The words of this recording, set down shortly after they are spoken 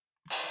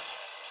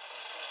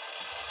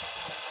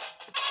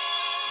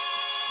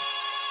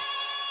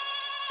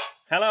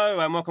Hello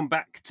and welcome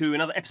back to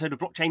another episode of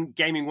Blockchain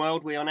Gaming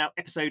World. We are now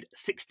episode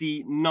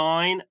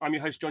 69. I'm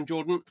your host, John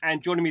Jordan,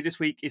 and joining me this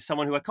week is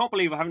someone who I can't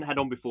believe I haven't had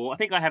on before. I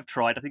think I have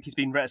tried. I think he's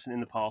been reticent in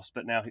the past,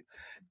 but now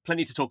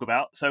plenty to talk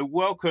about. So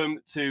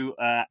welcome to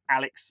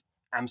Alex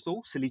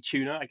Amstel, Silly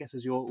Tuna, I guess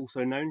as you're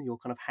also known, your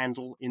kind of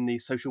handle in the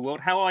social world.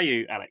 How are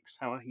you, Alex?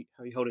 How are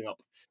you holding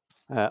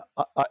up?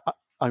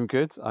 I'm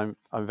good. I'm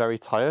very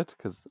tired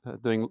because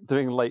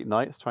doing late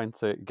nights trying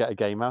to get a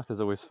game out is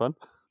always fun.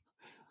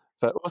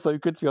 But also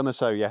good to be on the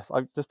show. Yes,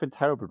 I've just been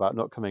terrible about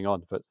not coming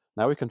on, but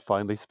now we can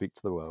finally speak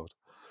to the world.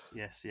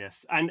 Yes.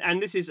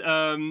 And this is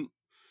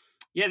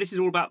this is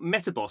all about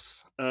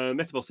Metaboss.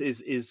 Metaboss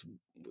is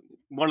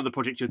one of the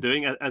projects you're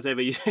doing, as ever.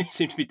 You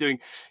seem to be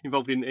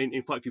involved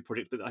in quite a few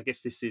projects, but I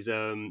guess this is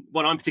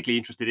one I'm particularly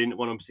interested in.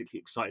 One I'm particularly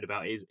excited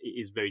about.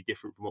 Is very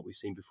different from what we've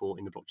seen before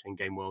in the blockchain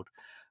game world.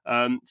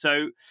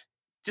 So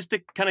just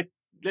to kind of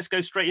let's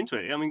go straight into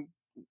it. I mean,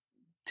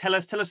 tell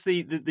us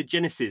the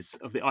genesis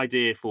of the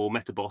idea for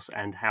Metaboss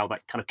and how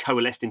that kind of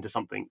coalesced into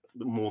something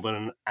more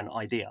than an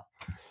idea.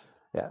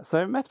 Yeah.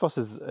 So Metaboss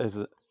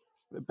is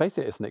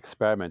basically it's an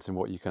experiment in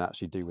what you can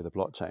actually do with a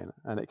blockchain,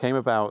 and it came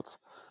about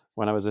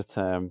when I was at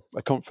a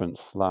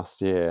conference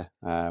last year,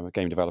 a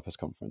game developers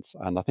conference,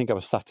 and I think I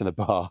was sat in a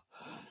bar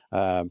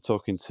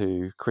talking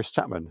to Chris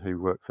Chapman, who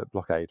works at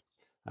Blockade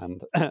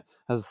and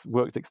has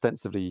worked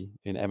extensively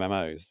in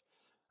MMOs.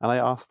 And I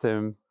asked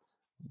him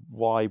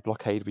why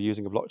Blockade were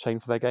using a blockchain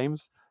for their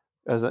games.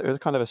 It was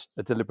kind of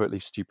a deliberately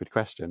stupid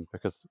question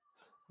because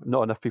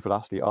not enough people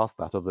actually ask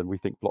that other than we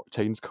think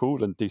blockchain's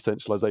cool and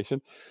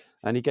decentralization.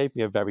 And he gave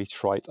me a very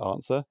trite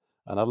answer.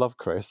 And I love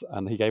Chris,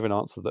 and he gave an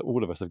answer that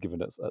all of us have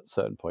given at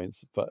certain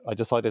points. But I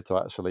decided to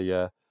actually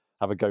have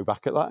a go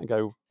back at that and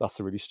go, that's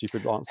a really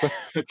stupid answer.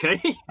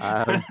 Okay,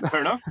 fair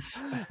enough.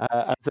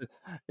 So,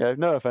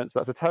 no offense,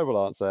 but it's a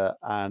terrible answer.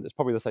 And it's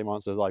probably the same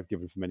answer as I've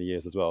given for many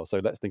years as well. So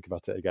let's think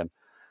about it again.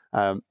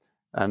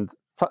 And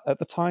at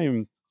the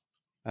time,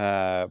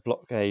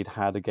 Blockade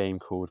had a game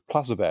called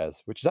Plasma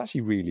Bears, which is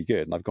actually really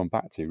good, and I've gone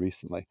back to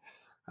recently.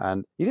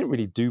 And you didn't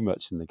really do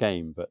much in the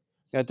game, but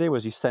the idea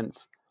was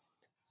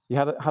you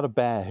had a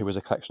bear who was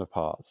a collection of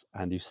parts,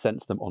 and you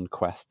sent them on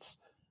quests.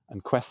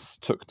 And quests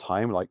took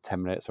time, like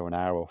 10 minutes or an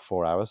hour or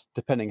 4 hours,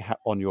 depending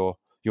on your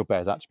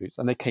bear's attributes.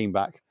 And they came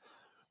back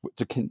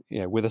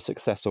with a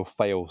success or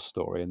fail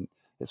story, and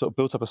it sort of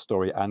built up a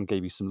story and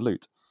gave you some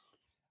loot.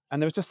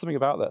 And there was just something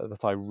about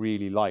that I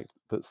really liked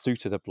that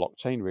suited a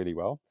blockchain really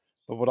well.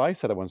 But what I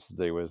said I wanted to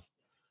do was,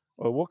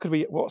 well, what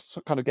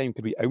kind of game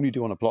could we only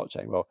do on a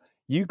blockchain? Well,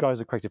 you guys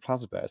have created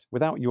Plasma Bears.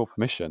 Without your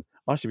permission,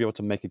 I should be able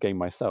to make a game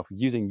myself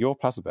using your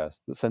Plasma Bears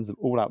that sends them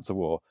all out to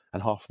war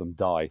and half of them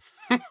die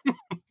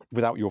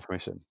without your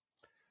permission.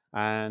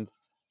 And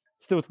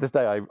still to this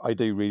day, I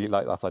do really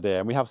like that idea.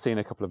 And we have seen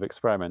a couple of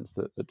experiments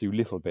that do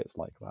little bits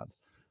like that.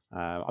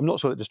 I'm not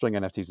sure that destroying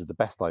NFTs is the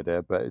best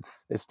idea, but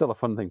it's still a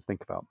fun thing to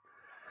think about.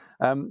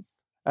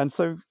 And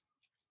so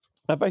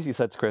I basically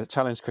said to Chris,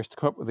 challenged Chris to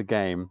come up with a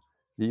game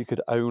that you could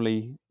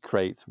only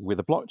create with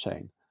a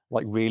blockchain,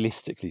 like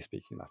realistically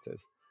speaking, that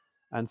is.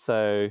 And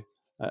so,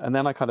 and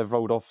then I kind of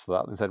rolled off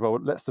that and said, well,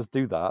 let's just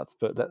do that,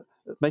 but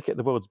make it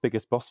the world's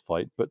biggest boss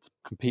fight. But to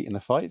compete in the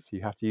fights,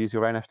 you have to use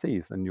your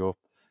NFTs and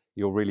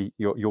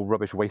your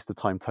rubbish waste of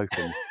time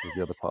tokens was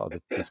the other part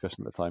of the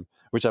discussion at the time,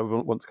 which I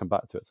want to come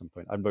back to at some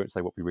point. I won't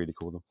say what we really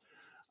call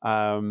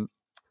them.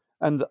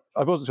 And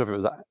I wasn't sure if it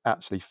was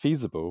actually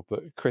feasible,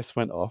 but Chris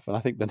went off, and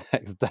I think the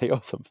next day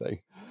or something,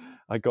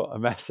 I got a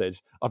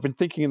message. I've been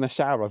thinking in the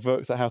shower, I've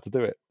worked out how to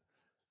do it.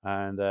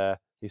 And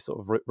he sort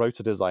of wrote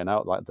a design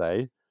out that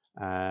day,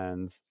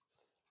 and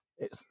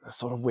it's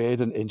sort of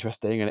weird and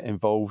interesting, and it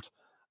involved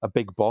a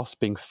big boss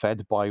being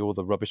fed by all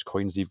the rubbish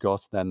coins you've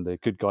got, and then the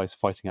good guys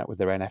fighting out with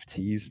their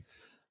NFTs.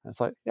 And it's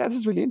like, yeah, this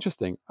is really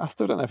interesting. I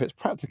still don't know if it's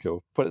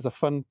practical, but it's a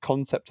fun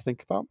concept to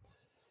think about.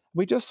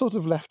 We just sort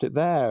of left it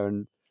there,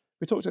 and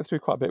we talked it through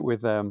quite a bit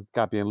with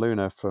Gabby and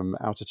Luna from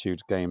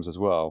Altitude Games as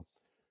well,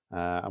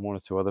 and one or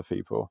two other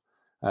people,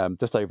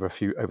 just over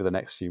the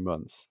next few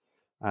months.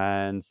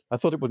 And I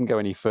thought it wouldn't go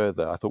any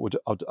further. I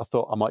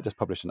thought I might just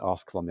publish an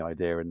article on the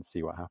idea and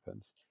see what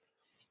happens.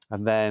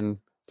 And then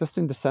just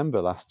in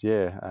December last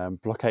year,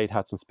 Blockade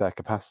had some spare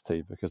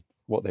capacity because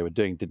what they were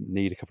doing didn't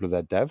need a couple of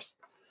their devs,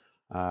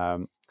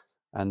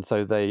 and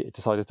so they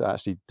decided to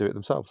actually do it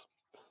themselves.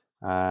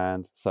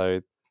 And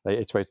so they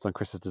iterated on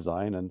Chris's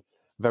design, and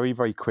very,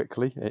 very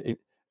quickly,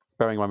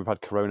 bearing in mind we've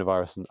had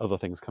coronavirus and other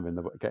things get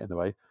in the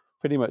way,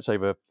 pretty much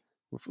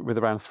with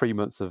around 3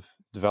 months of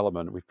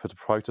development, we've put a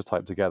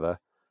prototype together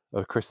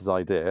of Chris's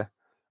idea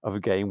of a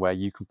game where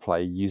you can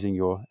play using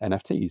your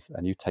NFTs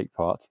and you take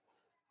part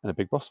in a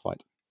big boss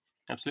fight.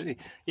 Absolutely,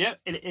 yeah,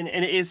 and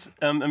it is.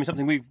 I mean,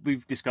 something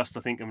we've discussed.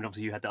 I think. I mean,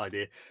 obviously, you had that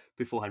idea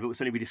beforehand, but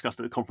certainly we discussed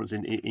at the conference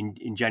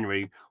in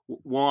January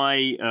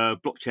why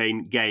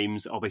blockchain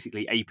games are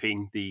basically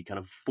aping the kind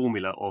of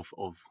formula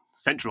of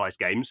centralized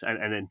games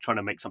and then trying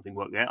to make something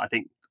work there. I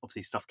think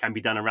obviously stuff can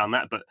be done around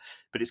that, but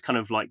it's kind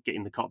of like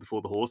getting the cart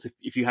before the horse.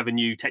 If you have a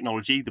new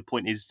technology, the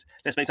point is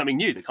let's make something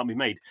new that can't be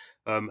made.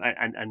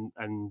 And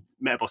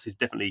Metaboss is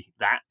definitely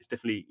that. It's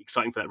definitely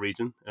exciting for that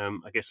reason.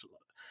 I guess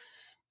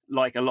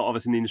like a lot of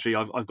us in the industry,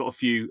 I've got a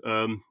few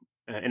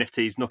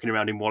NFTs knocking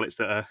around in wallets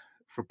that are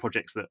for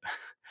projects that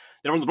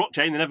they're on the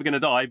blockchain, they're never going to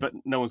die, but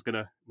no one's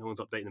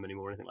updating them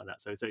anymore or anything like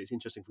that. So it's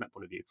interesting from that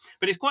point of view.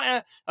 But it's quite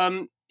a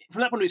from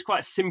that point of view, it's quite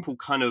a simple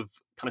kind of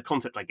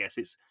concept, I guess.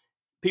 It's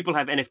people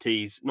have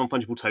NFTs,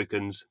 non-fungible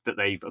tokens that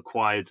they've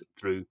acquired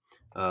through,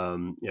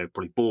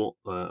 probably bought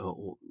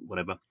or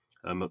whatever,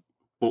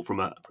 bought from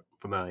a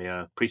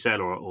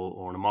pre-sale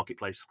or on a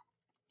marketplace,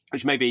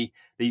 which maybe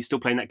they're still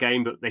playing that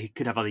game, but they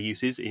could have other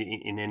uses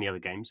in any other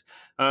games.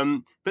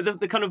 But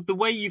the kind of the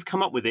way you've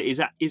come up with it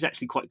is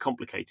actually quite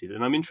complicated,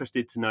 and I'm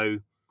interested to know,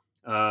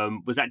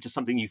 was that just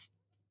something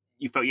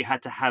you felt you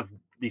had to have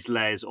these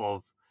layers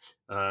of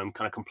kind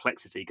of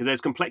complexity? Because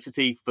there's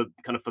complexity for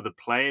the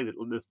player.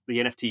 The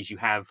NFTs you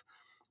have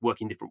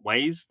work in different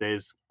ways.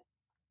 There's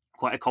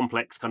quite a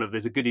complex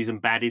there's a goodies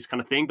and baddies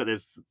kind of thing, but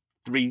there's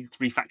three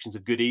factions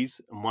of goodies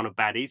and one of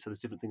baddies, so there's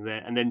different things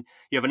there. And then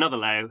you have another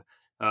layer,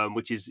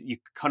 which is you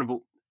kind of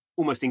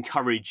almost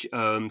encourage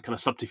kind of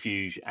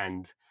subterfuge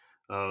and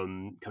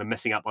kind of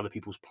messing up other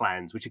people's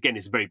plans, which again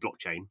is very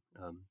blockchain.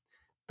 But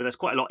there's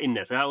quite a lot in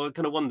there. So I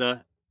kind of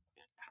wonder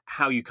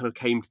how you kind of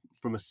came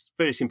from a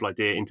very simple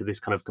idea into this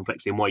kind of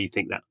complexity, and why you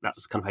think that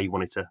was kind of how you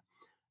wanted to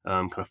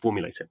kind of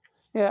formulate it.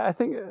 Yeah, I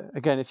think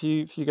again, if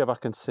you go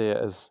back and see it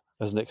as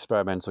an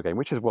experimental game,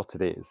 which is what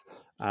it is,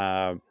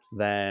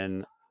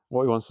 then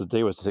what we wanted to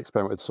do was just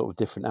experiment with sort of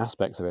different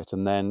aspects of it,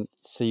 and then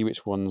see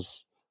which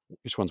ones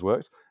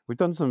worked. We've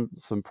done some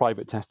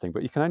private testing,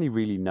 but you can only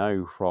really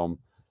know from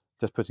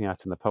just putting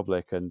out in the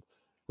public, and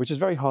which is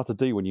very hard to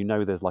do when you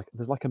know there's like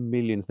a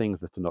million things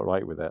that are not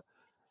right with it.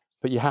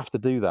 But you have to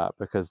do that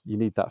because you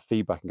need that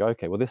feedback and go,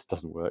 okay, well, this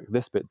doesn't work.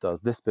 This bit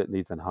does. This bit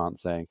needs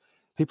enhancing.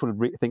 People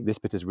think this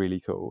bit is really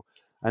cool.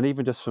 And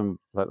even just from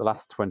like the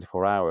last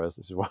 24 hours,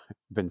 this is why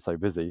I've been so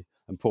busy.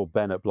 And poor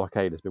Ben at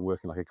Blockade has been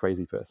working like a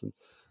crazy person.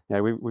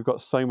 We've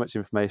got so much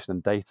information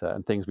and data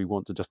and things we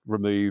want to just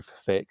remove,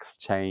 fix,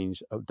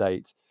 change,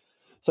 update.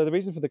 So the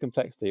reason for the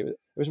complexity, it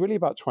was really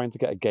about trying to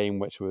get a game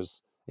which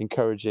was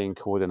encouraging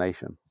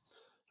coordination,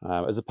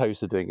 as opposed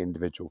to doing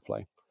individual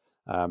play.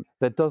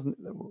 There doesn't.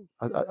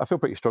 I feel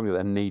pretty strongly that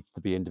there needs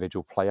to be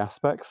individual play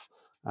aspects,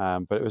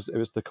 but it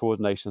was the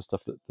coordination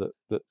stuff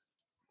that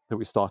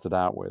we started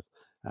out with,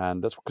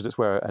 and that's because it's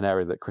an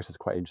area that Chris is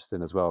quite interested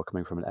in as well,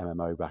 coming from an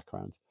MMO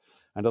background.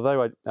 And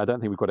although I don't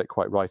think we've got it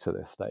quite right at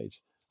this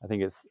stage, I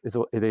think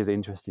it is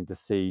interesting to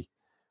see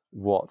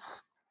what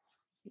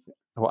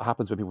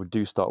happens when people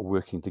do start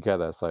working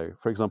together. So,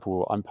 for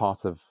example, I'm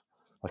part of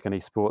like an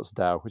esports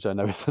DAO, which I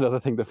know is another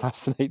thing that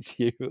fascinates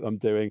you. I'm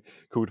doing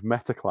called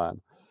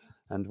MetaClan.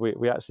 And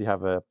we actually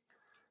have like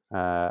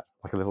a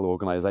little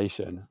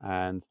organization,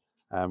 and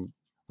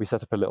we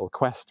set up a little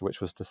quest,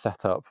 which was to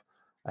set up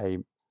a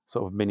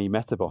sort of mini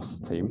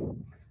Metaboss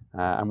team.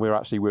 And we're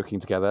actually working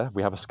together.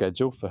 We have a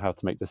schedule for how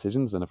to make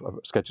decisions, and a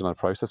schedule and a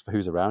process for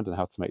who's around and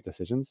how to make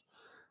decisions.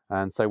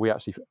 And so we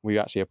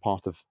actually are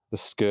part of the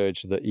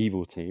Scourge, the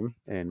evil team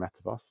in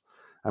Metaboss,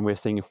 and we're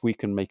seeing if we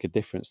can make a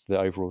difference to the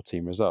overall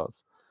team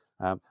results.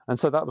 And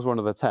so that was one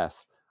of the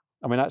tests.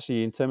 I mean,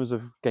 actually, in terms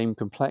of game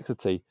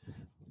complexity,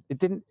 it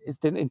didn't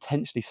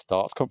intentionally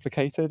start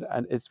complicated,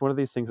 and it's one of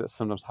these things that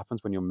sometimes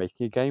happens when you're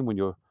making a game, when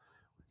you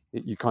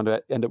kind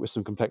of end up with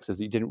some complexities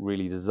that you didn't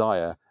really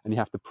desire, and you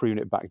have to prune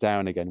it back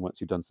down again once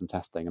you've done some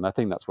testing. And I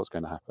think that's what's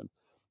going to happen,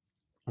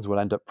 as we'll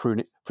end up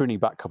pruning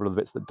back a couple of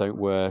the bits that don't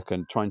work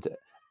and trying to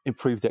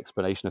improve the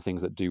explanation of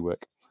things that do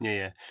work.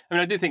 Yeah. I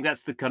mean, I do think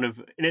that's the kind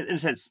of, in a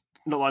sense,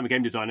 not that I'm a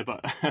game designer,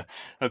 but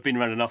I've been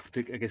around enough to,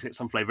 I guess, get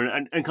some flavour.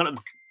 And kind of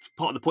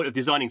part of the point of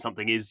designing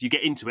something is you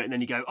get into it and then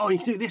you go, oh, you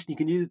can do this and you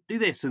can do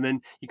this. And then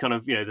you kind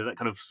of, there's that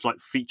kind of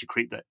slight feature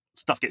creep that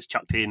stuff gets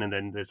chucked in, and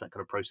then there's that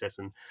kind of process.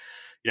 And,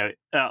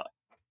 that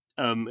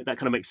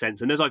kind of makes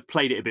sense. And as I've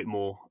played it a bit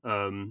more,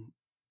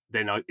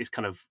 then it's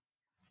kind of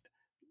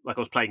like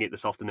I was playing it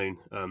this afternoon.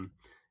 And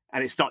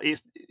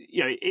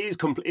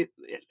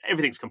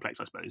everything's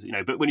complex, I suppose,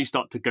 but when you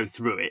start to go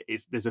through it,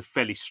 there's a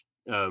fairly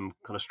kind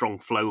of strong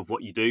flow of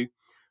what you do.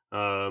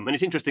 And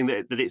it's interesting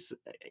that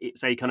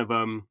it's a kind of, I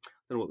don't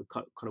know what the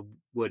kind of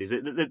word is.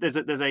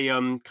 There's a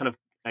kind of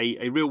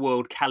a real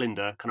world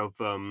calendar kind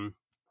of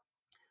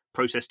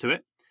process to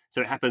it.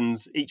 So it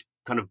happens each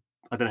kind of,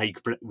 I don't know how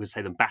you would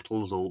say them,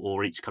 battles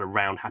or each kind of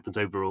round happens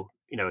over a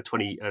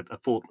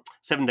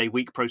 7-day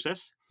week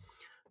process.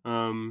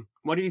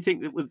 Why do you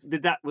think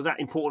that was that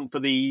important for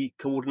the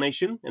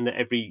coordination, and that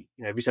every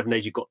 7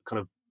 days you got kind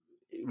of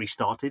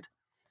restarted?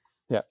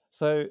 Yeah.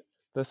 So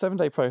the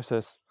 7-day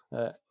process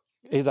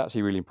is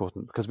actually really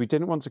important, because we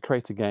didn't want to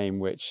create a game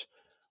which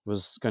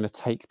was going to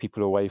take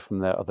people away from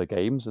their other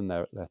games and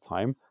their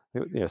time.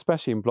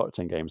 Especially in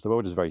blockchain games, the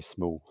world is very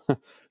small. The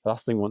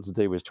last thing we want to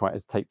do is try to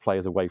take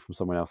players away from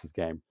someone else's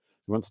game.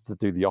 We wanted to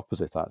do the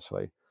opposite,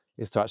 actually,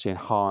 is to actually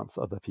enhance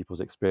other people's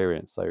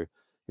experience. So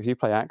if you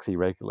play Axie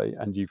regularly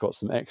and you've got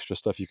some extra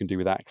stuff you can do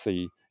with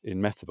Axie in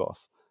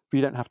Metaboss, but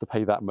you don't have to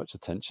pay that much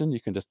attention. You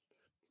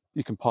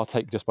can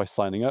partake just by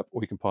signing up,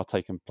 or you can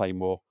partake and play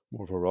more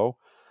of a role.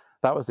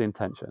 That was the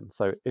intention.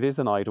 So it is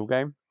an idle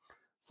game.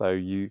 So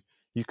you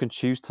can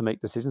choose to make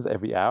decisions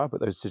every hour, but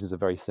those decisions are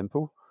very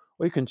simple.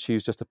 Or you can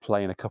choose just to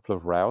play in a couple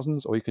of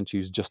rounds, or you can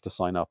choose just to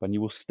sign up, and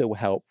you will still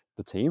help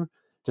the team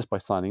just by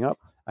signing up,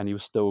 and you will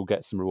still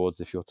get some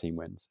rewards if your team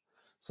wins.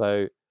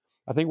 So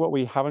I think what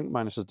we haven't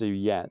managed to do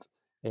yet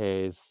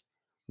is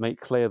make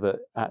clear that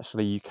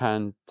actually you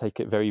can take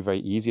it very, very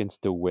easy and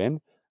still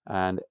win,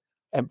 and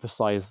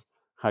emphasize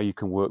how you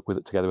can work with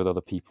it together with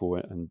other people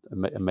and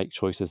make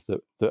choices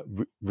that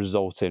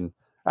result in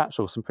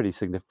actual some pretty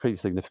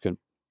significant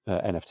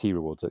NFT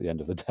rewards at the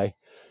end of the day.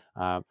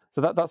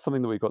 So that's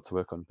something that we've got to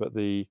work on. But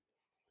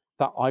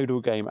that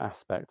idle game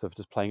aspect of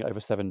just playing it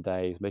over 7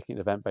 days, making it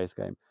an event-based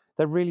game,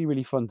 they're really,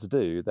 really fun to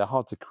do. They're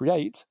hard to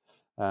create,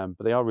 but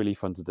they are really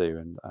fun to do.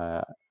 And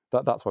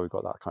that's why we've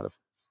got that kind of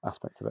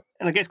aspect of it.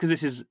 And I guess because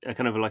this is a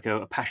kind of like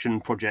a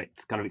passion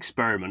project kind of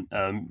experiment,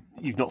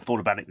 you've not thought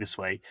about it this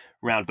way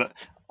round, but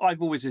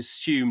I've always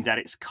assumed that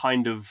it's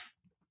kind of,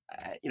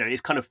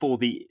 it's kind of for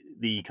the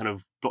kind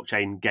of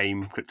blockchain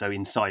game crypto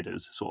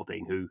insiders sort of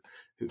thing who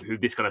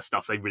this kind of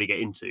stuff they really get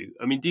into.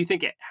 I mean, do you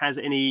think it has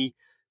any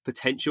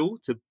potential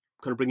to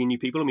kind of bring in new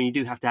people? I mean, you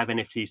do have to have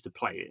NFTs to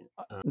play it.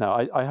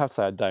 No, I have to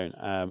say I don't.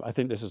 I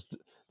think this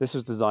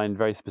was designed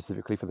very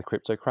specifically for the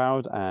crypto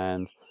crowd,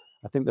 and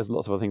I think there's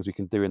lots of other things we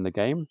can do in the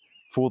game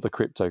for the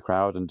crypto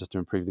crowd and just to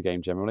improve the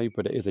game generally.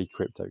 But it is a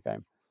crypto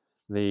game.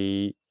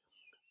 The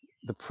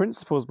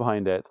principles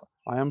behind it,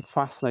 I am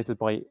fascinated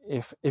by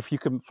if you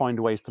can find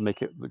ways to make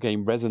the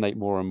game resonate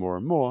more and more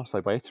and more.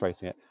 So by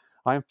iterating it,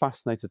 I am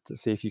fascinated to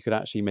see if you could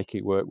actually make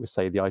it work with,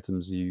 say, the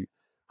items you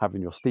have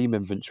in your Steam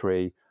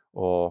inventory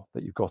or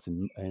that you've got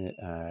in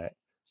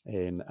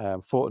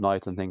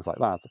Fortnite and things like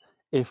that.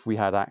 If we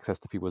had access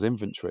to people's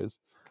inventories,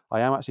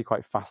 I am actually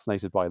quite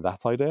fascinated by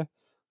that idea.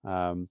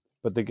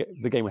 But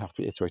the game would have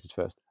to be iterated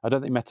first. I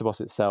don't think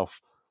Metaboss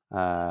itself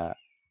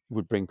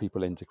would bring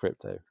people into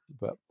crypto,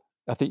 but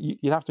I think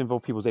you'd have to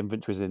involve people's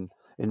inventories in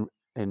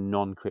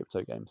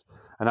non-crypto games,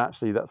 and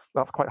actually that's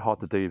quite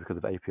hard to do because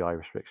of API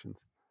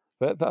restrictions.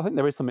 But I think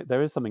there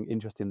is something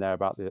interesting there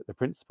about the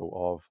principle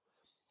of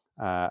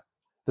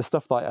the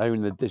stuff that I own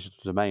in the digital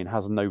domain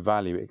has no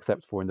value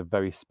except for in the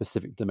very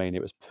specific domain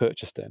it was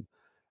purchased in,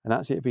 and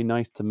actually it'd be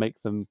nice to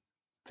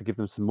give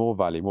them some more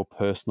value, more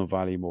personal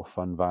value, more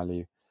fun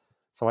value.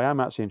 So I am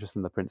actually interested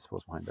in the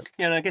principles behind it.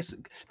 Yeah, and I guess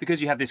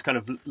because you have this kind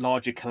of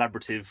larger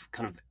collaborative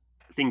kind of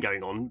thing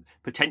going on,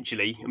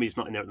 potentially. I mean, it's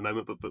not in there at the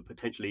moment, but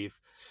potentially,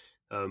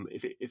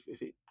 if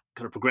it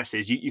kind of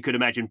progresses, you could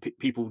imagine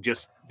people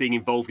just being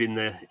involved in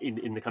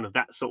the kind of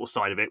that sort of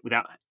side of it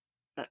without,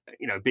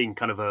 being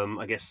kind of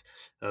I guess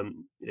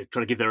trying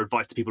to give their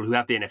advice to people who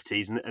have the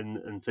NFTs,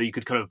 and so you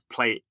could kind of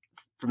play it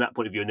from that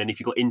point of view, and then if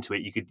you got into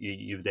it,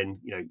 you then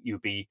you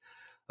would be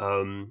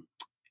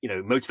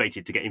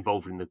motivated to get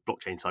involved in the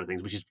blockchain side of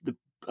things, which is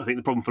I think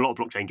the problem for a lot of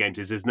blockchain games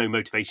is there's no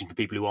motivation for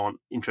people who aren't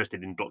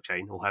interested in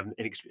blockchain or have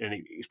any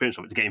experience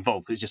of it to get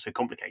involved. It's just so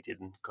complicated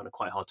and kind of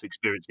quite hard to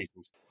experience these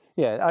things.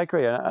 Yeah, I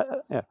agree.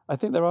 I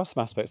think there are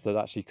some aspects that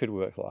actually could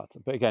work like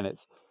that. But again,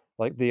 it's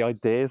like the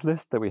ideas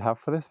list that we have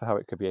for this, for how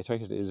it could be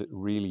iterated, is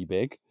really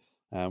big.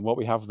 What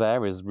we have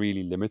there is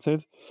really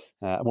limited.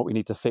 And what we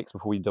need to fix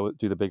before we do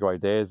the bigger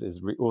ideas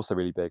is also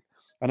really big.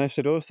 And I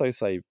should also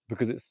say,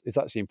 because it's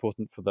actually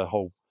important for the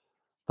whole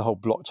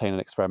blockchain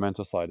and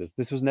experimental side, is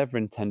this was never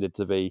intended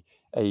to be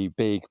a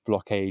big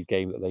blockade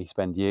game that they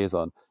spend years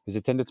on. It's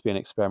intended to be an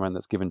experiment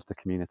that's given to the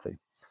community.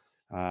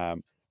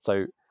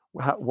 So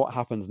what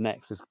happens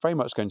next is very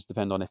much going to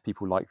depend on if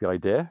people like the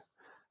idea,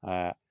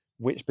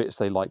 which bits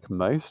they like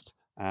most,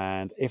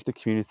 and if the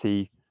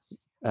community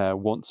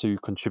want to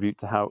contribute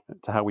to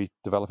how we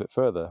develop it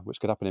further, which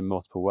could happen in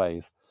multiple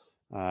ways.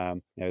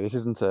 This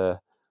isn't an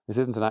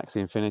Axie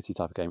Infinity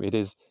type of game. It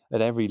is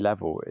at every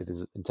level. It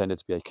is intended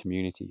to be a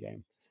community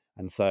game.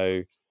 And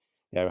so,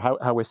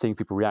 how we're seeing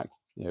people react,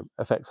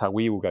 affects how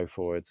we will go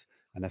forwards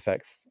and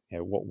affects,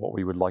 what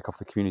we would like off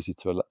the community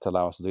to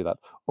allow us to do that.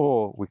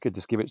 Or we could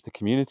just give it to the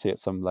community at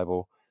some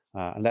level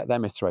and let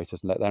them iterate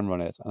it and let them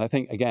run it. And I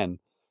think, again,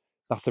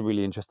 that's a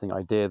really interesting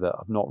idea that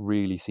I've not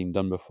really seen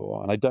done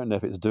before. And I don't know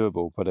if it's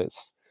doable, but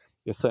it's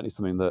certainly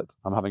something that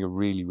I'm having a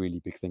really,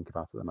 really big think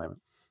about at the moment.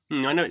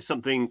 I know it's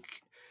something.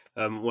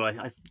 I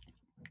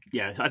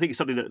think it's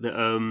something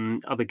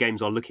that other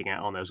games are looking at.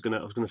 I was going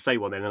to say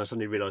one then, and I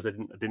suddenly realised I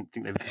didn't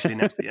think they've officially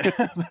announced it yet.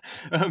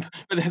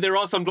 But there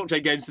are some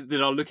blockchain games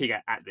that are looking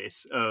at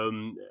this,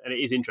 and it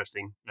is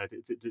interesting,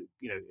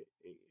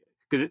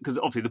 because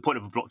obviously the point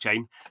of a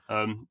blockchain,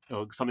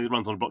 or something that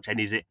runs on a blockchain,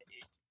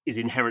 is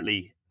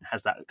inherently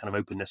has that kind of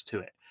openness to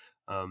it.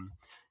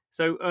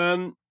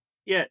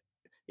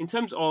 In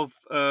terms of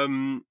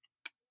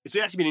it's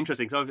actually been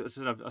interesting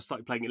because I've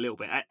started playing it a little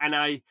bit, and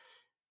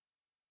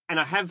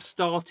I have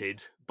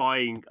started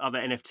buying other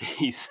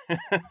NFTs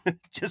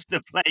just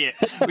to play it,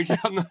 which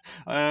I'm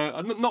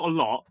not a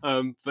lot,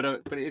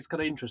 but it's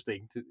kind of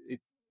interesting.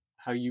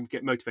 how you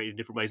get motivated in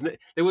different ways. And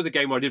there was a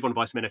game where I did want to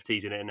buy some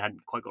NFTs in it and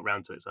hadn't quite got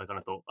around to it, so I kind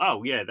of thought,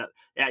 oh yeah, that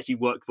it actually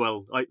worked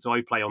well. So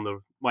I play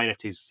on my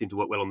NFTs seem to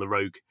work well on the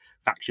Rogue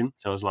faction,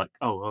 so I was like,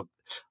 oh,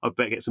 I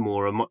better get some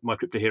more my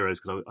crypto heroes,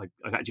 because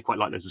I actually quite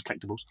like those as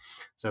collectibles.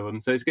 So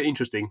it's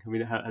interesting. I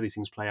mean, how these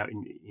things play out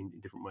in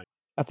different ways.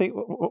 I think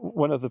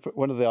one of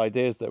the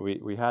ideas that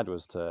we had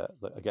was to,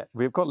 again,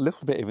 we've got a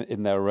little bit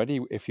in there already.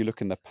 If you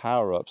look in the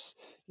power ups,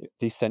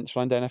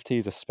 Decentraland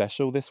NFTs are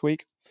special this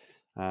week,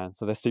 and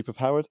so they're super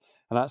powered.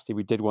 And actually,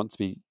 we did want to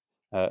be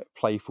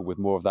playful with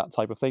more of that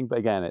type of thing. But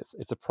again,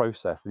 it's a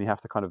process, and you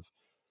have to kind of,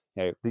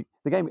 the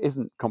game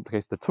isn't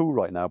complicated at all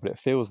right now, but it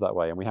feels that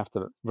way, and we have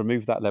to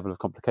remove that level of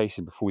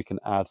complication before we can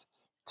add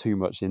too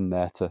much in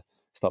there to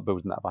start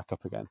building that back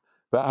up again.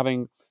 But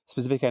having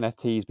specific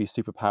NFTs be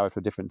super powered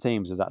for different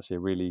teams is actually a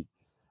really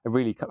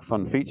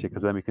fun feature,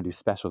 because then we can do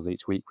specials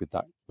each week with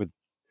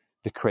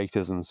the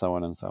creators and so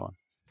on and so on.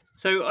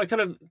 So I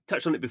kind of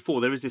touched on it before.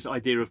 There is this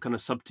idea of kind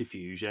of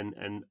subterfuge,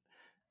 and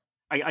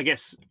I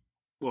guess,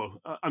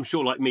 well, I'm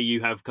sure like me, you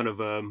have kind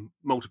of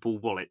multiple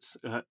wallets.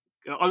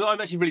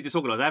 I'm actually really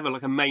disorganized. I have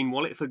like a main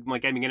wallet for my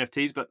gaming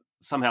NFTs, but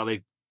somehow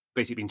they've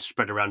basically been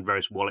spread around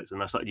various wallets,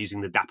 and I started using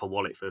the Dapper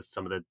wallet for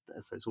some of the.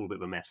 So it's all a bit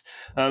of a mess.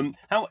 How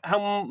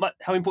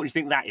important do you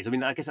think that is? I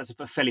mean, I guess that's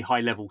a fairly high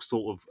level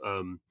sort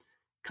of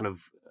kind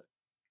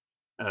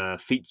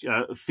of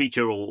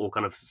feature or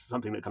kind of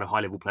something that kind of high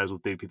level players will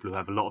do. People who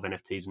have a lot of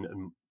NFTs,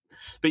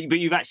 but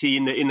you've actually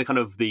in the kind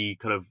of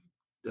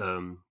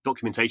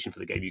documentation for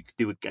the game, you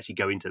do actually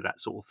go into that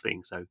sort of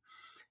thing. So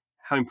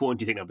how important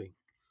do you think that'll be?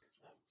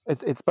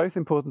 It's both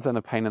important and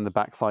a pain in the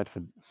backside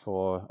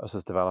for us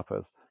as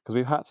developers, because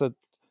we've had to.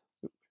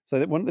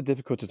 So one of the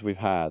difficulties we've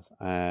had,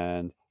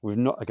 and we've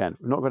not got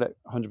it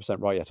 100%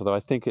 right yet, although I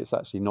think it's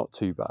actually not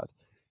too bad,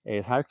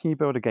 is how can you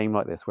build a game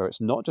like this where it's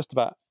not just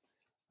about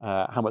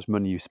how much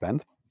money you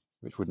spend,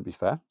 which wouldn't be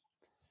fair.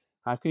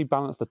 How can you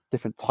balance the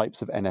different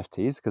types of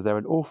NFTs? Because there are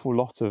an awful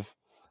lot of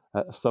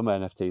some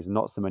NFTs and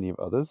not so many of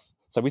others.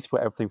 So we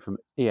support everything from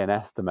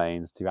ENS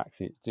domains to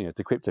actually, to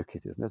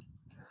CryptoKitties. And there's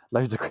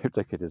loads of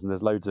CryptoKitties, and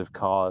there's loads of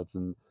cards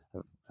and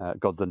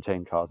Gods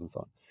Unchained cards and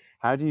so on.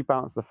 How do you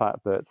balance the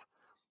fact that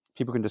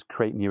people can just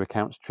create new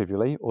accounts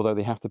trivially, although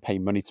they have to pay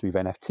money to move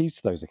NFTs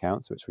to those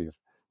accounts, which we've,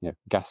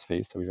 gas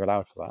fees, so we've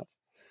allowed for that.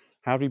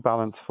 How do you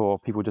balance for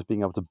people just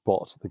being able to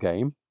bot the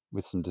game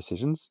with some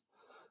decisions?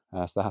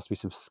 So there has to be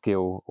some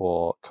skill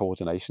or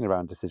coordination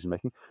around decision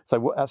making.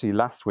 So actually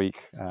last week,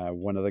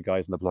 one of the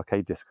guys in the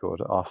Blockade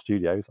Discord, our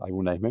studios, I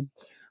will name him,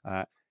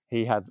 and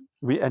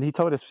he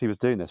told us he was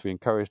doing this. We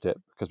encouraged it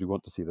because we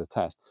want to see the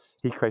test.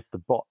 He created a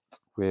bot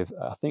with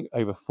I think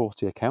over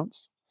 40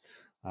 accounts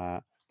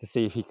to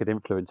see if he could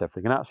influence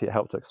everything, and actually it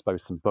helped to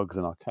expose some bugs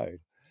in our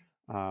code.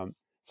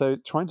 So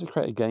trying to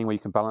create a game where you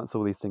can balance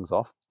all these things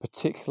off,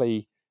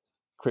 particularly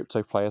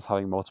crypto players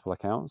having multiple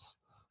accounts,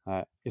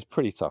 is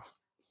pretty tough.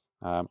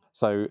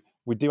 So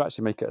we do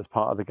actually make it as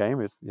part of the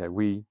game.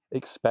 We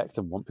expect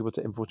and want people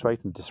to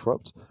infiltrate and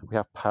disrupt. We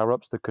have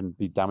power-ups that can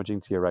be damaging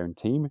to your own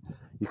team.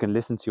 You can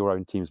listen to your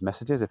own team's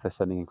messages if they're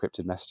sending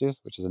encrypted messages,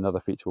 which is another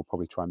feature we'll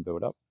probably try and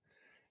build up.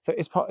 So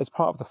it's part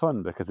of the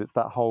fun, because it's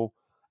that whole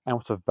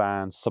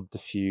out-of-band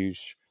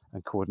subterfuge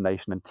and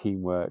coordination and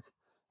teamwork.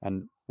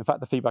 And in fact,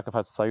 the feedback I've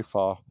had so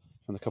far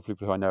from the couple of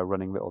people who I know are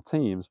running little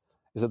teams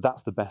is that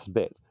that's the best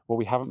bit. What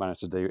we haven't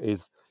managed to do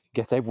is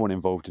get everyone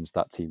involved into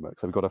that teamwork.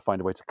 So we've got to find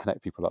a way to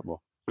connect people up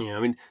more. Yeah, I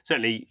mean,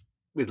 certainly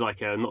with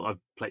like not I've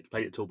played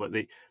it at all, but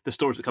the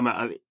stories that come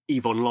out of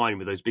EVE Online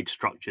with those big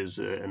structures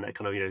and that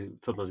kind of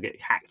sometimes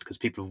get hacked because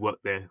people have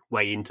worked their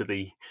way into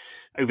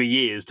over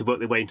years to work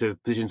their way into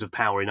positions of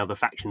power in other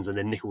factions and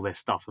then nickel their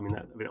stuff. I mean,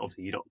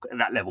 obviously you're not at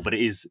that level, but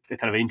it is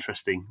kind of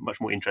interesting, much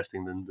more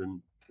interesting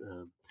than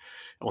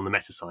on the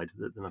meta side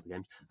than other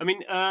games. I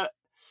mean.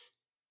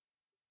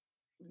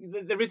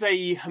 There is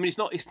it's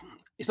not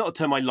a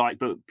term I like,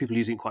 but people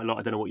use it quite a lot.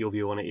 I don't know what your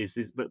view on it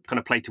is, but kind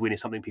of play to win is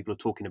something people are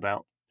talking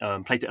about.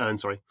 Play to earn,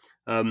 sorry.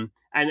 And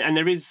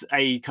there is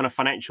a kind of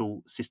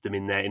financial system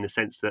in there in the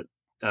sense that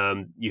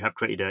you have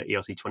created a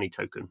ERC20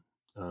 token.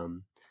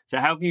 So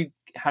have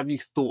you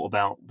thought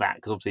about that?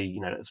 Because obviously,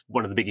 that's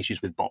one of the big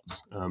issues with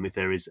bots. If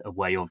there is a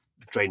way of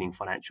draining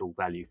financial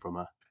value from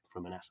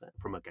an asset,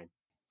 from a game.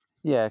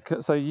 Yeah,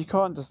 so you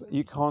can't.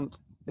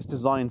 It's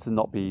designed to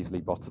not be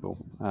easily bottable.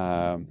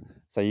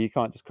 So you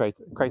can't just create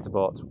a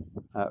bot,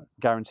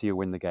 guarantee you'll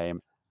win the game,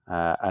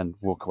 and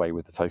walk away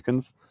with the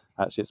tokens.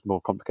 Actually, it's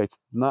more complicated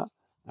than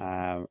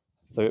that.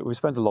 So we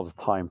spent a lot of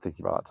time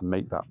thinking about that to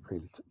make that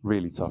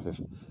really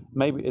tough.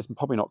 Maybe it's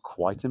probably not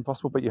quite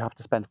impossible, but you have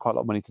to spend quite a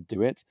lot of money to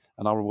do it,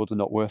 and our rewards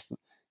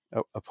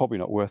are probably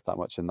not worth that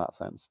much in that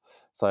sense.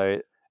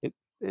 So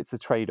it's a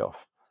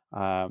trade-off.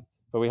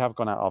 But we have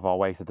gone out of our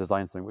way to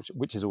design something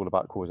which is all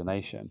about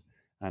coordination,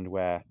 and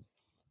where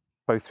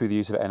both through the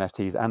use of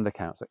NFTs and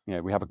accounts,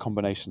 we have a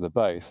combination of the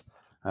both,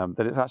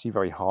 that it's actually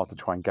very hard to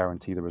try and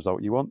guarantee the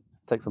result you want.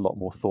 It takes a lot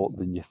more thought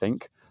than you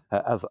think,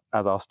 as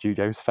our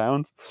studios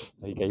found.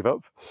 They gave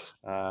up.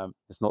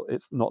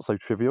 It's not so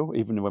trivial,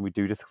 even when we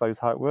do disclose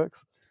how it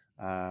works.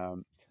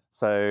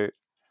 So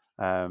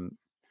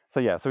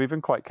So we've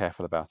been quite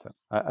careful about it.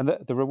 And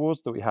the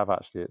rewards that we have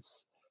actually,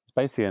 it's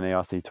basically an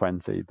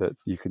ERC20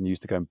 that you can use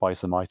to go and buy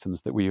some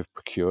items that we have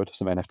procured,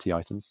 some NFT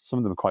items. Some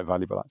of them are quite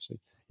valuable actually.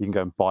 You can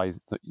go and buy.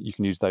 You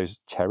can use those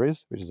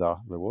cherries, which is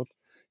our reward.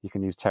 You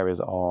can use cherries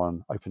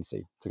on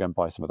OpenSea to go and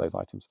buy some of those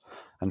items.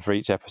 And for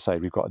each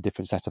episode, we've got a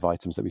different set of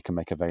items that we can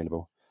make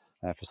available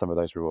for some of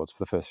those rewards for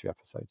the first few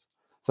episodes.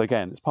 So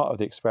again, it's part of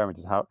the experiment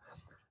is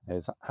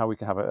how we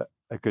can have a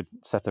good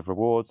set of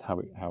rewards,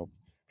 how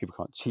people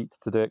can't cheat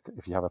to do it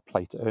if you have a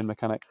play to earn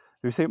mechanic.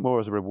 We see it more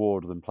as a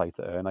reward than play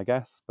to earn, I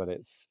guess, but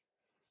it's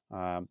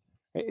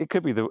it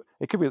could be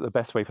the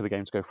best way for the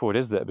game to go forward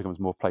is that it becomes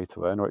more play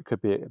to earn, or it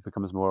could be it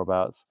becomes more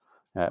about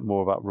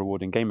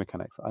rewarding game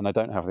mechanics. And I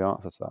don't have the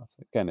answer to that.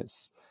 Again,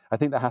 I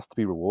think there has to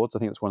be rewards. I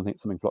think that's one thing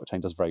something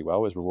blockchain does very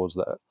well is rewards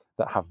that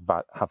have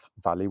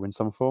value in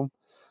some form.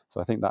 So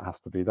I think that has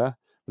to be there.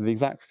 But the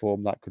exact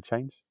form that could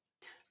change.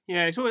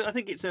 Yeah, it's always, I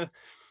think it's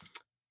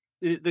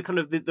the kind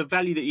of the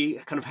value that you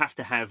kind of have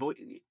to have, or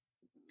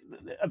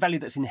a value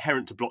that's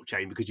inherent to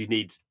blockchain because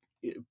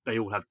they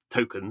all have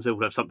tokens, they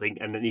all have something,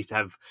 and it needs to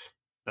have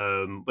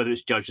whether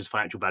it's judged as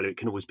financial value, it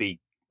can always be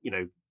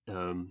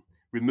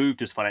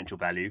removed as financial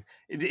value.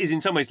 It is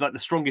in some ways like the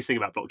strongest thing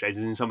about blockchains,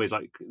 and in some ways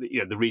like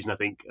the reason I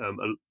think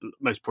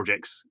most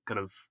projects kind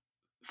of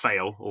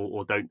fail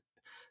or don't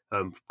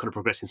kind of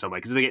progress in some way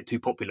because if they get too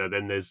popular,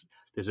 then there's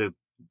a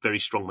very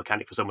strong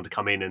mechanic for someone to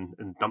come in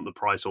and dump the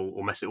price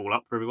or mess it all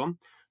up for everyone.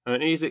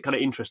 And it is kind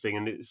of interesting,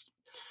 and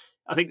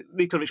I think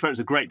these kind of experiments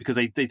are great because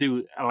they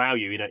do allow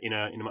you in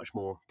a much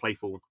more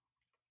playful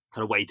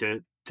kind of way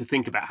to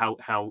think about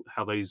how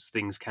those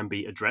things can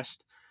be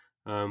addressed.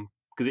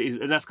 Because it is,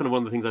 and that's kind of one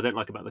of the things I don't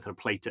like about the kind of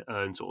play to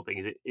earn sort of thing.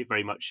 Is it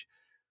very much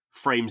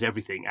frames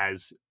everything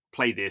as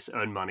play this,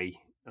 earn money,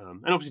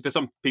 and obviously for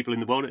some people in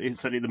the world,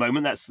 certainly at the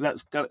moment,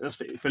 that's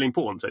fairly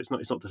important. So it's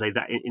not to say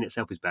that in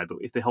itself is bad, but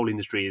if the whole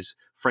industry is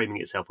framing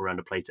itself around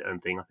a play to earn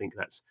thing, I think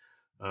that's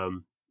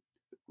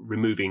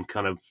removing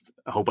kind of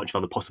a whole bunch of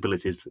other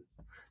possibilities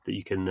that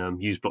you can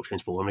use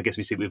blockchains for. And I guess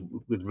we see with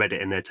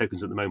Reddit and their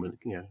tokens at the moment,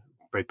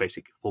 very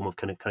basic form of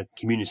kind of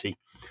community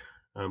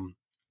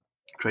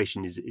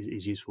creation is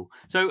useful.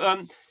 So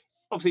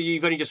obviously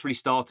you've only just really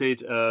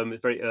started.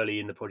 It's very early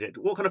in the project.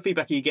 What kind of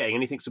feedback are you getting?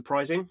 Anything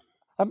surprising?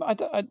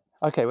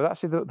 Okay, well,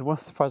 actually, the one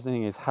surprising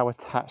thing is how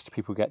attached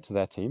people get to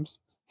their teams.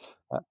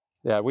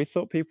 Yeah, we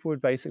thought people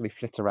would basically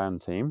flit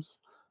around teams,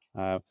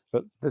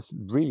 but that's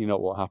really not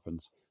what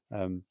happens.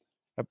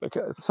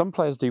 Some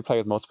players do play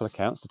with multiple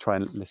accounts to try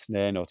and listen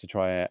in or to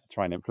try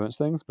and influence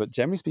things, but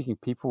generally speaking,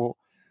 people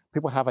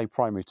have a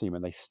primary team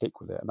and they stick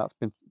with it, and that's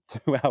been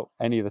throughout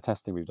any of the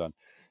testing we've done.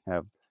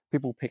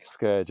 People pick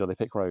Scourge or they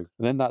pick Rogue,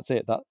 and then that's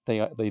it. That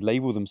they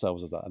label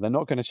themselves as that, and they're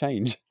not going to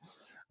change.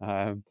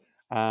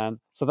 And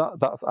so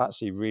that's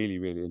actually really,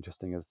 really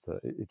interesting as to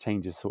it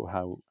changes sort of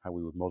how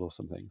we would model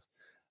some things.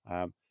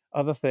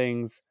 Other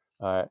things,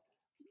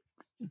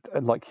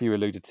 like you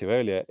alluded to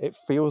earlier, it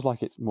feels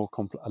like it's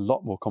a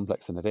lot more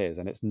complex than it is,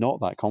 and it's not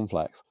that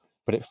complex,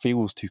 but it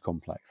feels too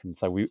complex, and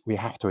so we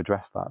have to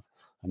address that,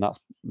 and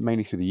that's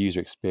mainly through the user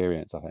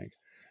experience, I think.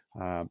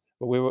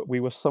 But we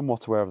were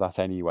somewhat aware of that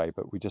anyway,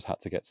 but we just had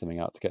to get something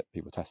out to get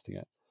people testing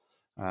it.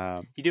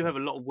 You do have a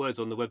lot of words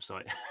on the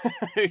website.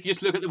 If you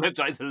just look at the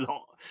website, it's a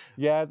lot.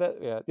 Yeah.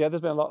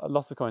 There's been a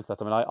lot of comments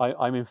that. I mean,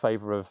 I'm in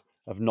favour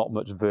of not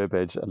much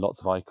verbiage and lots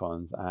of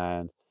icons,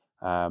 and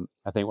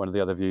I think one of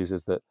the other views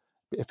is that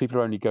if people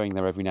are only going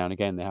there every now and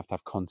again, they have to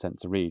have content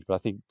to read. But I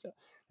think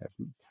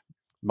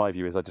my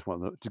view is I just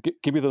want them to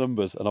give me the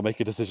numbers and I'll make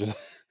a decision.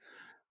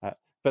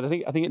 But I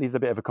think it needs a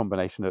bit of a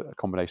combination,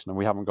 and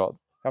we haven't got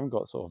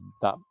sort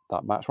of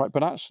that match right.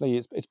 But actually,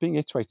 it's being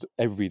iterated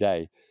every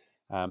day.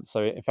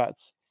 So in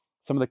fact,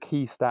 some of the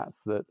key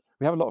stats that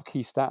we have a lot of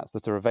key stats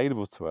that are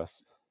available to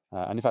us.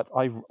 And in fact,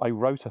 I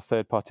wrote a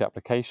third-party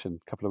application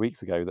a couple of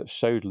weeks ago that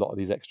showed a lot of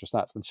these extra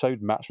stats and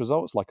showed match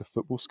results like a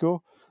football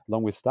score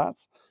along with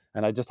stats.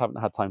 And I just haven't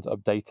had time to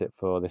update it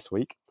for this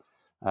week.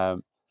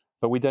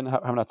 But we haven't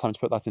had time to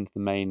put that into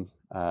the main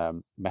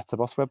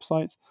Metaboss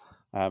website.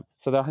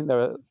 So I think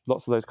there are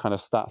lots of those kind of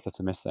stats that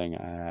are missing.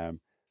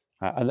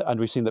 And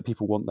we've seen that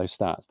people want those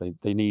stats.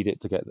 They need it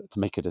to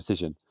make a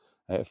decision.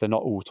 If they're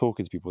not all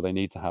talking to people, they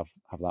need to have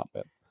that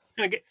bit.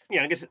 And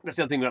I guess that's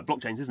the other thing about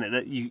blockchains, isn't it?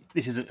 That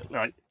this is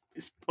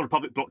it's on a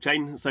public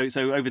blockchain,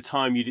 so over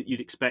time you'd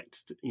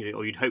expect,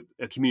 or you'd hope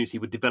a community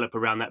would develop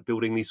around that,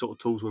 building these sort of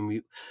tools. When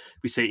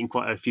we see it in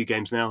quite a few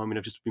games now. I mean,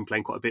 I've just been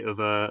playing quite a bit of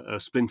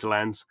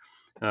Splinterlands,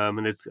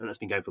 and that's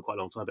been going for quite a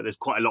long time. But there's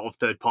quite a lot of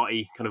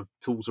third-party kind of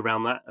tools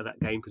around that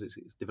game because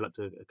it's developed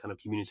a kind of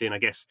community. And I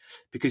guess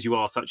because you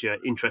are such an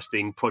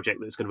interesting project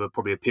that's going to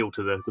probably appeal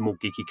to the more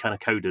geeky kind of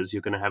coders,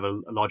 you're going to have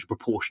a larger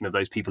proportion of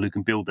those people who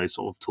can build those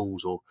sort of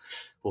tools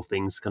or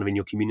things kind of in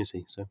your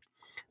community. So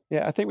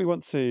yeah, I think we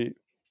want to.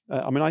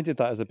 I mean, I did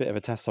that as a bit of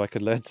a test so I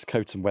could learn to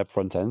code some web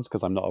front ends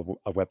because I'm not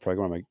a web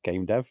programmer, I'm a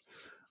game dev.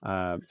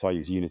 So I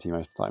use Unity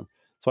most of the time.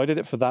 So I did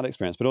it for that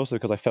experience, but also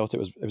because I felt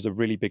it was a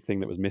really big thing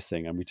that was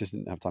missing and we just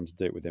didn't have time to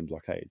do it within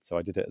Blockade. So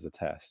I did it as a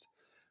test.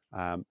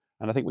 And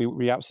And I think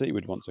we absolutely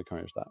would want to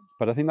encourage that.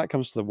 But I think that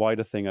comes to the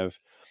wider thing of,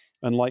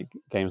 unlike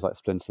games like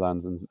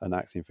Splinterlands and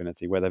Axie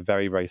Infinity, where they're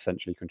very, very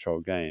centrally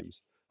controlled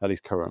games, at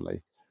least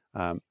currently,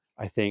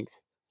 I think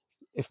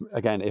if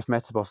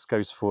Metaboss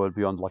goes forward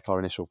beyond like our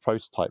initial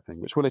prototype thing,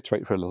 which will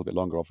iterate for a little bit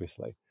longer,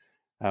 obviously,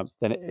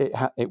 then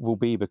it will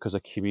be because a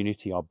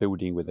community are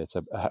building with it,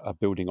 are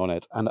building on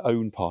it, and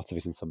own part of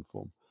it in some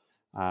form.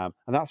 And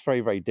that's very,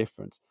 very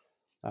different.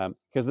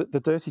 Because the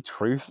dirty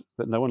truth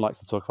that no one likes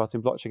to talk about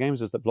in blockchain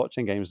games is that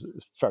blockchain games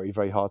is very,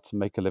 very hard to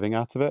make a living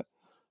out of it,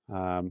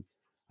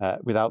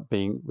 without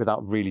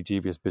really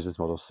dubious business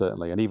models,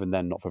 certainly, and even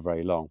then not for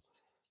very long.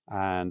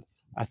 And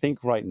I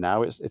think right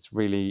now it's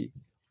really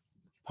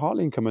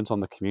partly incumbent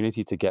on the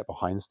community to get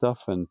behind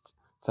stuff and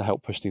to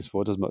help push things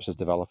forward as much as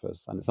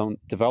developers. And it's on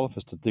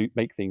developers to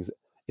make things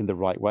in the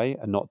right way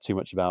and not too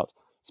much about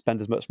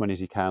spend as much money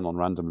as you can on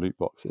random loot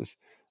boxes.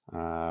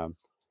 And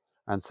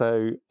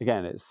so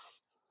again,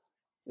 it's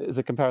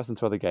a comparison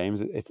to other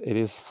games. It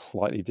is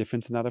slightly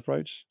different in that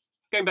approach.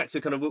 Going back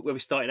to kind of where we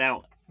started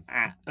out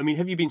at, I mean,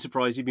 have you been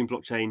surprised? You've been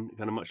blockchain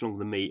kind of much longer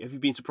than me. Have you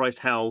been surprised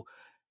how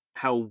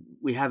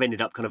we have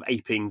ended up kind of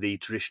aping the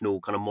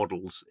traditional kind of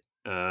models?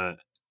 I'm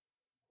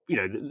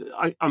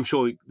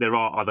sure there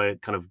are other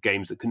kind of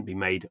games that couldn't be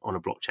made on a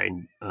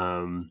blockchain,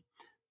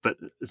 but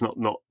there's not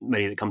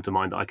many that come to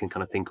mind that I can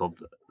kind of think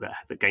of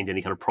that gained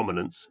any kind of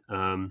prominence.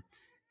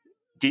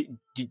 Do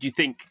you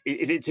think,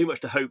 is it too much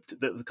to hope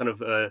that the kind of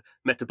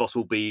Metaboss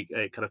will be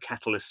a kind of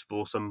catalyst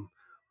for some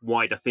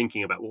wider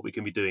thinking about what we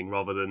can be doing,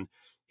 rather than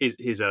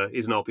here's an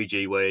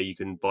RPG where you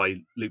can buy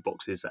loot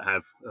boxes that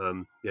have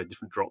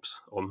different drops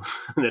on,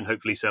 and then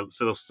hopefully sell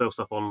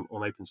stuff on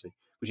OpenSea,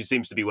 which it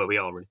seems to be where we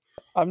are really.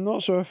 I'm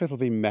not sure if it'll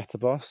be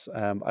Metaboss,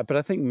 but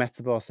I think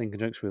Metaboss in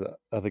conjunction with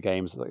other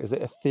games, like, is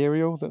it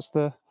Ethereal? I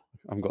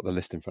haven't got the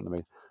list in front of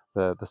me.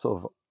 The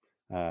sort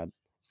of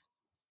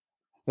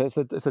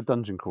it's a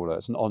dungeon crawler.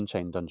 It's an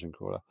on-chain dungeon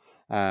crawler.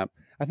 I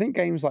think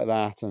games like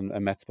that and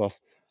Metaboss,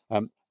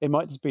 it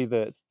might just be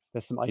that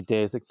there's some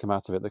ideas that could come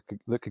out of it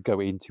that could go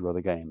into other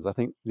games. I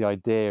think the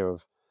idea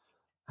of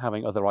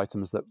having other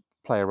items that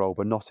play a role,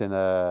 but not in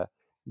a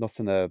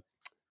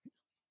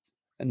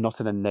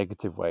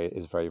negative way,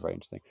 is very, very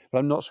interesting. But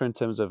I'm not sure in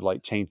terms of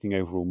like changing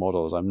overall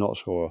models. I'm not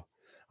sure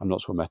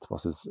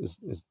Metaboss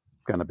is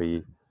going to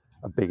be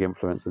a big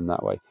influence in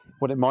that way.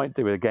 What it might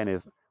do again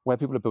is where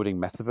people are building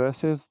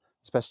metaverses,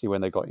 especially when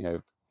they've got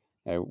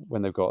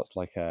when they've got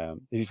like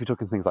if you're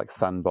talking things like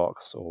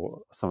Sandbox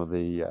or some of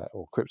the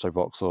or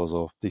CryptoVoxels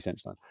or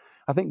Decentraland,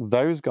 I think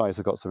those guys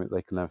have got something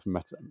they can learn from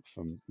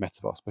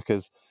Metaboss,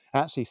 because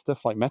actually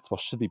stuff like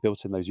Metaboss should be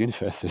built in those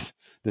universes.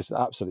 This should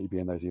absolutely be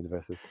in those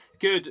universes.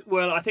 Good.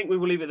 Well, I think we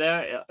will leave it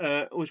there.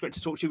 Always great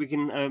to talk to you. We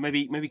can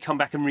maybe come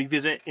back and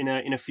revisit in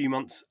a few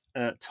months'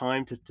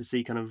 time to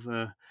see kind of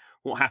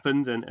what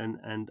happened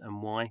and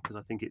why, because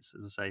I think it's,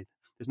 as I say,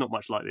 there's not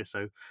much like this.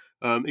 So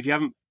if you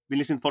haven't been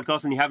listening to the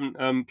podcast and you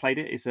haven't played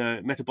it, it's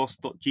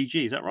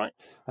metaboss.gg. Is that right?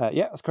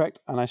 Yeah, that's correct.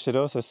 And I should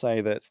also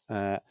say that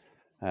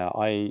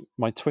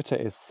my Twitter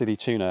is Silly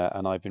Tuna,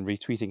 and I've been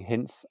retweeting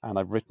hints, and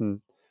I've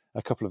written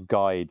a couple of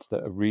guides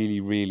that are really,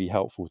 really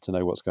helpful to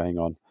know what's going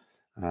on.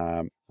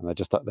 And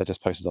they're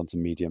just posted onto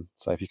Medium.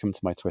 So if you come to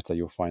my Twitter,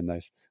 you'll find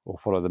those, or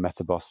follow the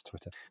Metaboss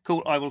Twitter.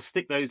 Cool. I will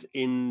stick those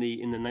in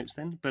the notes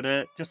then.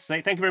 But just to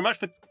say thank you very much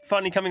for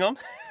finally coming on.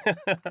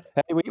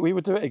 Hey, we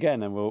would do it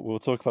again, and we'll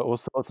talk about all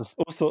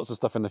sorts of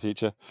stuff in the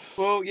future.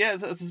 Well, yeah.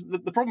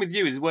 The problem with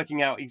you is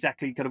working out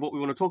exactly kind of what we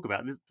want to talk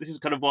about. This is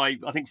kind of why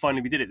I think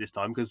finally we did it this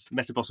time, because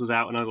Metaboss was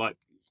out, and I was like,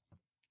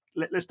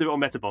 let's do it on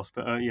Metaboss.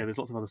 But there's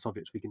lots of other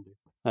subjects we can do.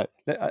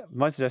 No,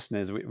 my suggestion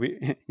is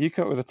you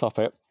come up with a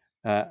topic,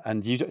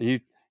 and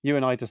you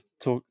and I just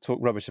talk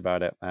rubbish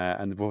about it,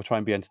 and we'll try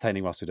and be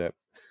entertaining whilst we do it.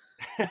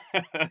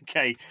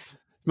 Okay.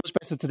 Much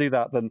better to do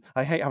that than,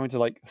 I hate having to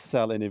like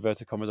sell in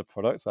inverted commas a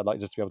product. I'd like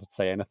just to be able to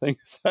say anything.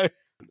 So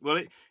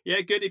well,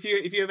 good. If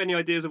you have any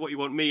ideas of what you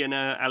want me and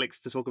Alex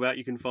to talk about,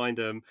 you can find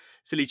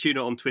Silly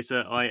Tuna on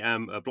Twitter. I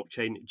am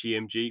Blockchain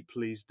GMG.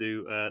 Please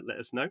do let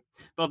us know.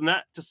 But other than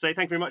that, just say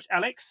thank you very much,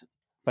 Alex.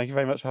 Thank you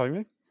very much for having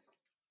me.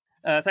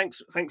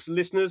 Thanks,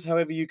 listeners.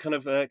 However you kind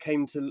of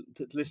came to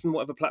listen,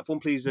 whatever platform,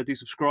 please do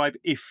subscribe.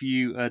 If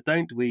you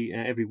don't, we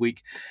every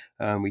week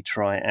we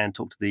try and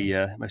talk to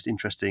the most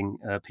interesting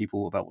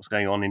people about what's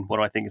going on in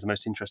what I think is the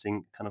most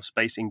interesting kind of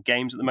space in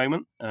games at the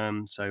moment.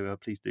 So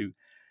please do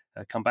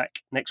come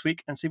back next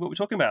week and see what we're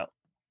talking about.